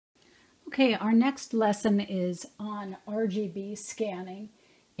Okay, our next lesson is on RGB scanning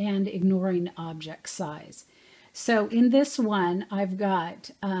and ignoring object size. So in this one, I've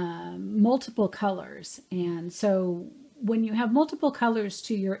got multiple colors. And so when you have multiple colors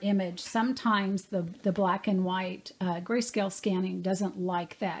to your image, sometimes the black and white grayscale scanning doesn't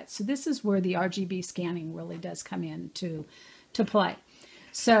like that. So this is where the RGB scanning really does come into play.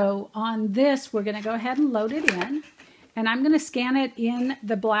 So on this, we're going to go ahead and load it in. And I'm going to scan it in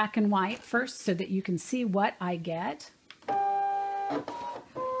the black and white first so that you can see what I get.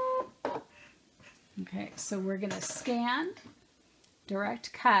 Okay, so we're going to scan,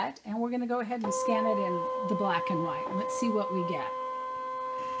 direct cut, and we're going to go ahead and scan it in the black and white. Let's see what we get.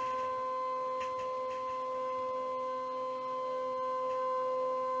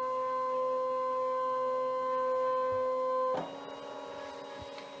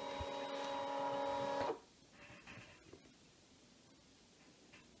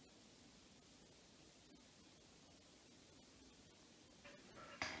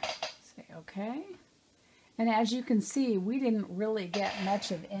 Okay, and as you can see, we didn't really get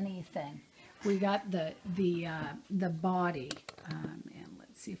much of anything. We got the body, and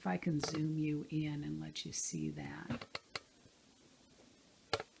let's see if I can zoom you in and let you see that.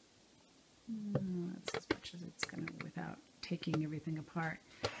 That's as much as it's going to without taking everything apart.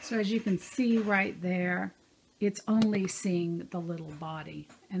 So as you can see right there, it's only seeing the little body,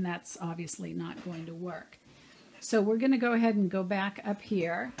 and that's obviously not going to work. So we're going to go ahead and go back up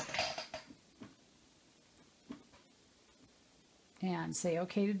here and say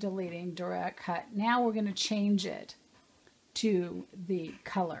OK to deleting, direct cut. Now we're going to change it to the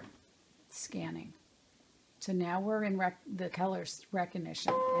color scanning. So now we're in the color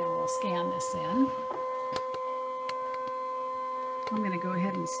recognition, and we'll scan this in. I'm going to go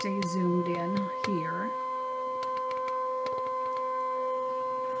ahead and stay zoomed in here.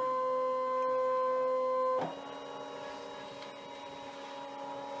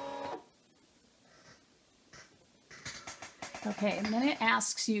 Okay, and then it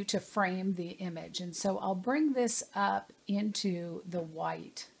asks you to frame the image. And so I'll bring this up into the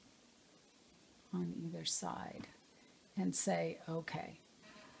white on either side and say, okay.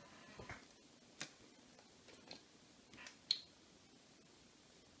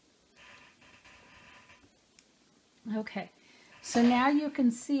 Okay, so now you can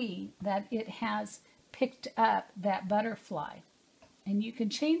see that it has picked up that butterfly. And you can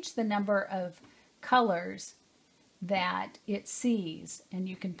change the number of colors that it sees, and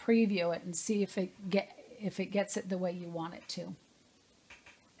you can preview it and see if it gets it the way you want it to.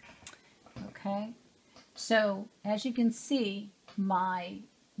 Okay, so as you can see, my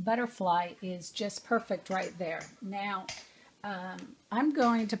butterfly is just perfect right there. Now I'm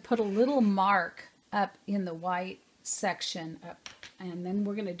going to put a little mark up in the white section up, and then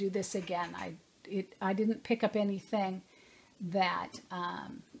we're going to do this again. I didn't pick up anything that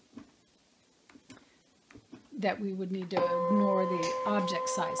that we would need to ignore the object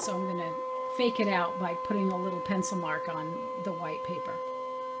size. So I'm going to fake it out by putting a little pencil mark on the white paper.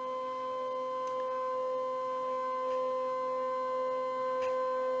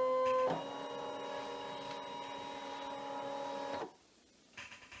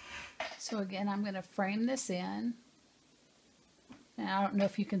 So again, I'm going to frame this in. And I don't know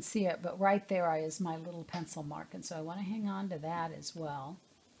if you can see it, but right there is my little pencil mark. And so I want to hang on to that as well.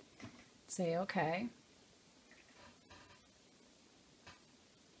 Say okay.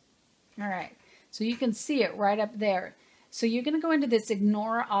 All right, so you can see it right up there. So you're going to go into this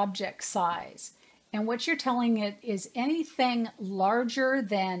ignore object size. And what you're telling it is anything larger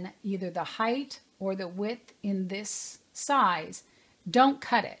than either the height or the width in this size, don't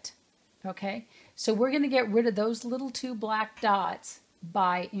cut it. Okay, so we're going to get rid of those little two black dots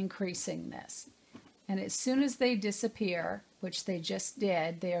by increasing this. And as soon as they disappear, which they just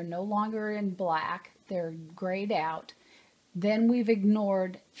did, they are no longer in black, they're grayed out. Then we've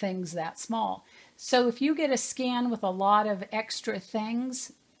ignored things that small. So if you get a scan with a lot of extra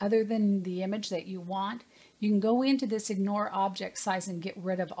things other than the image that you want, you can go into this ignore object size and get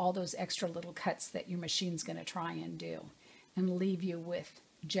rid of all those extra little cuts that your machine's going to try and do, and leave you with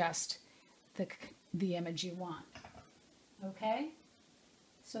just the image you want. Okay?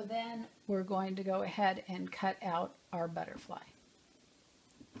 So then we're going to go ahead and cut out our butterfly.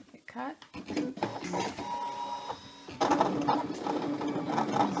 Okay, cut.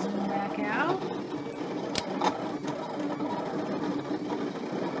 Zoom back out.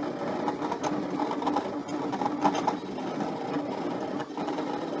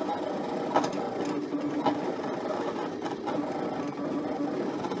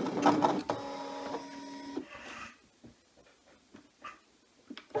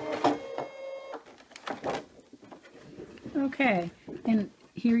 Okay, and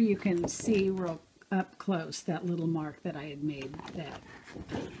here you can see real up close that little mark that I had made that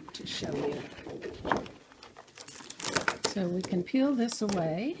to show you. So we can peel this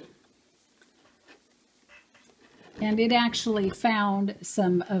away. And it actually found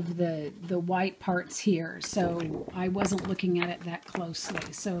some of the white parts here, so I wasn't looking at it that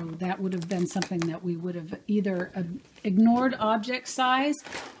closely. So that would have been something that we would have either ignored object size,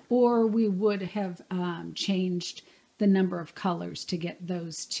 or we would have changed the number of colors to get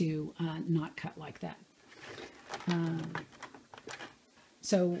those to not cut like that.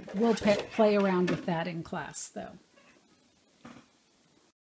 So we'll play around with that in class, though.